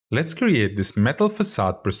Let's create this metal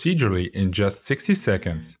facade procedurally in just 60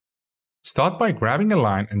 seconds. Start by grabbing a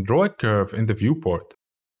line and draw a curve in the viewport.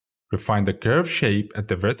 Refine the curve shape at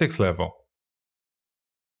the vertex level.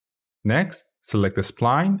 Next, select the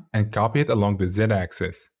spline and copy it along the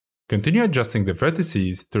z-axis. Continue adjusting the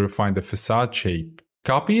vertices to refine the facade shape.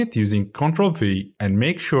 Copy it using Ctrl-V and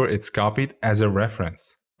make sure it's copied as a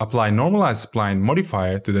reference. Apply Normalize Spline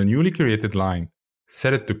modifier to the newly created line.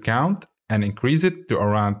 Set it to count and increase it to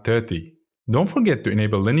around 30. Don't forget to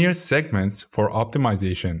enable linear segments for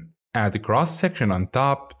optimization. Add a cross section on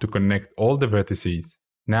top to connect all the vertices.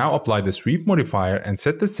 Now apply the sweep modifier and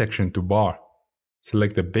set the section to bar.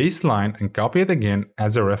 Select the baseline and copy it again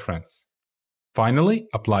as a reference. Finally,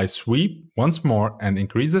 apply sweep once more and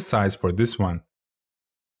increase the size for this one.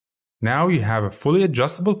 Now you have a fully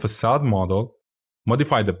adjustable facade model.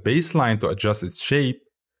 Modify the baseline to adjust its shape.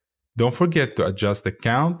 Don't forget to adjust the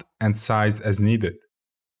count and size as needed.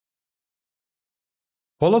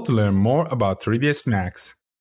 Follow to learn more about 3ds Max.